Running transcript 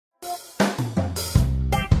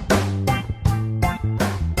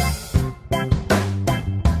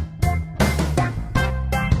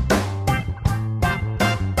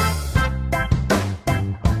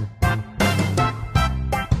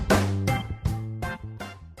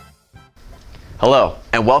Hello,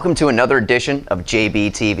 and welcome to another edition of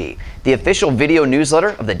JBTV, the official video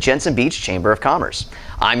newsletter of the Jensen Beach Chamber of Commerce.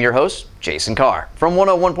 I'm your host, Jason Carr, from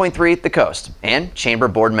 101.3 The Coast and Chamber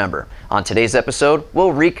Board member. On today's episode, we'll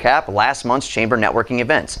recap last month's Chamber networking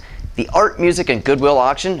events, the Art, Music, and Goodwill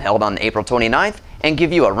auction held on April 29th, and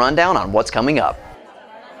give you a rundown on what's coming up.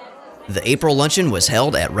 The April luncheon was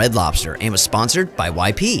held at Red Lobster and was sponsored by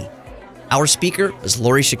YP. Our speaker was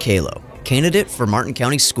Lori Shikalo, candidate for Martin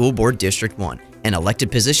County School Board District 1, an elected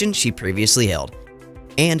position she previously held.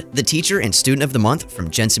 And the Teacher and Student of the Month from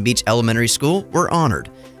Jensen Beach Elementary School were honored.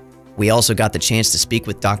 We also got the chance to speak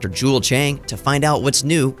with Dr. Jewel Chang to find out what's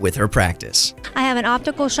new with her practice. I have an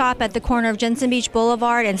optical shop at the corner of Jensen Beach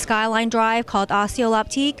Boulevard and Skyline Drive called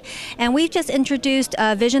Osteoloptique, and we've just introduced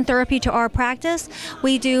vision therapy to our practice.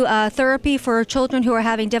 We do therapy for children who are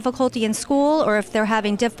having difficulty in school or if they're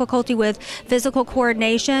having difficulty with physical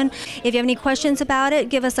coordination. If you have any questions about it,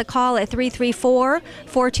 give us a call at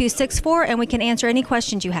 334-4264 and we can answer any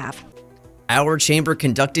questions you have. Our chamber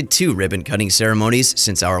conducted 2 ribbon-cutting ceremonies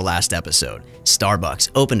since our last episode. Starbucks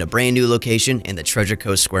opened a brand new location in the Treasure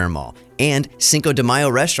Coast Square Mall, and Cinco de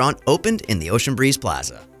Mayo restaurant opened in the Ocean Breeze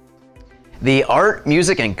Plaza. The Art,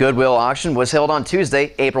 Music, and Goodwill auction was held on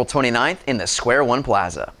Tuesday, April 29th in the Square One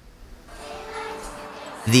Plaza.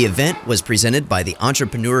 The event was presented by the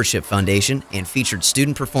Entrepreneurship Foundation and featured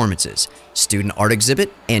student performances, student art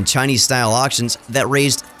exhibit, and Chinese-style auctions that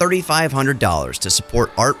raised $3,500 to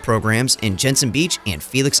support art programs in Jensen Beach and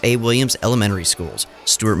Felix A. Williams Elementary Schools,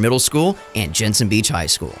 Stewart Middle School, and Jensen Beach High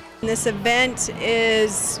School. This event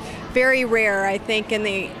is very rare, I think,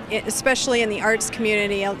 especially in the arts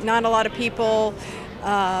community. Not a lot of people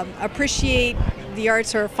appreciate the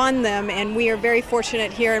arts or fund them, and we are very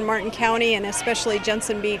fortunate here in Martin County and especially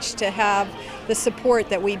Jensen Beach to have the support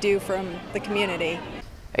that we do from the community.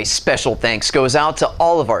 A special thanks goes out to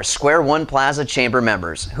all of our Square One Plaza Chamber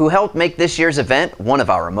members who helped make this year's event one of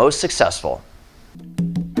our most successful.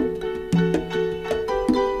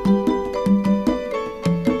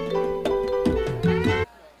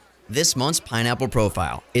 This month's Pineapple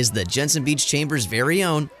Profile is the Jensen Beach Chamber's very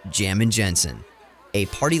own Jammin' Jensen, a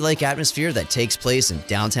party-like atmosphere that takes place in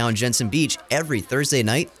downtown Jensen Beach every Thursday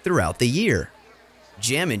night throughout the year.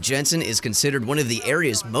 Jammin' Jensen is considered one of the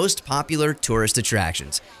area's most popular tourist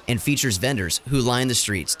attractions and features vendors who line the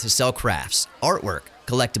streets to sell crafts, artwork,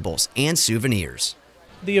 collectibles, and souvenirs.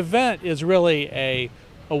 The event is really a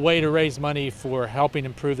way to raise money for helping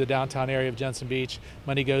improve the downtown area of Jensen Beach.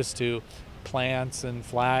 Money goes to plants and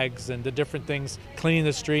flags and the different things, cleaning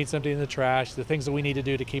the streets, emptying the trash, the things that we need to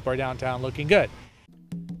do to keep our downtown looking good.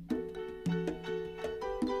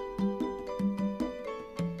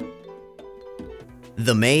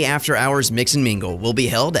 The May After Hours Mix and Mingle will be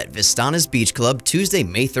held at Vistana's Beach Club Tuesday,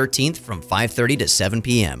 May 13th from 5:30 to 7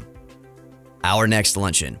 p.m. Our next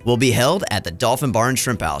luncheon will be held at the Dolphin Bar and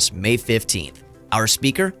Shrimp House May 15th. Our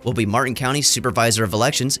speaker will be Martin County Supervisor of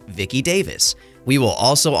Elections, Vicki Davis. We will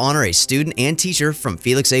also honor a student and teacher from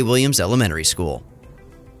Felix A. Williams Elementary School.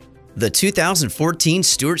 The 2014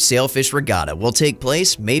 Stewart Sailfish Regatta will take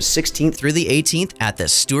place May 16th through the 18th at the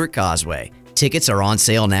Stewart Causeway. Tickets are on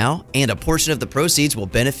sale now, and a portion of the proceeds will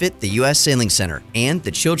benefit the U.S. Sailing Center and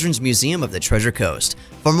the Children's Museum of the Treasure Coast.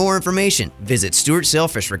 For more information, visit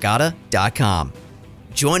StewartSailfishRegatta.com.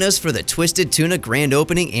 Join us for the Twisted Tuna grand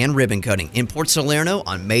opening and ribbon cutting in Port Salerno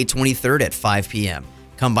on May 23rd at 5 p.m.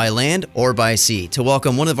 Come by land or by sea to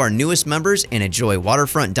welcome one of our newest members and enjoy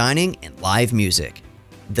waterfront dining and live music.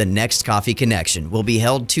 The next Coffee Connection will be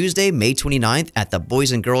held Tuesday, May 29th at the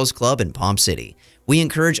Boys and Girls Club in Palm City. We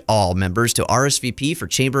encourage all members to RSVP for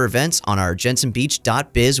chamber events on our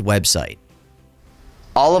JensenBeach.biz website.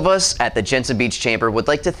 All of us at the Jensen Beach Chamber would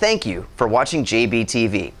like to thank you for watching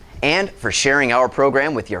JBTV and for sharing our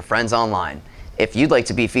program with your friends online. If you'd like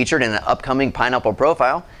to be featured in an upcoming Pineapple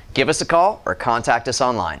Profile, give us a call or contact us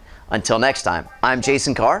online. Until next time, I'm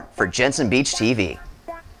Jason Carr for Jensen Beach TV.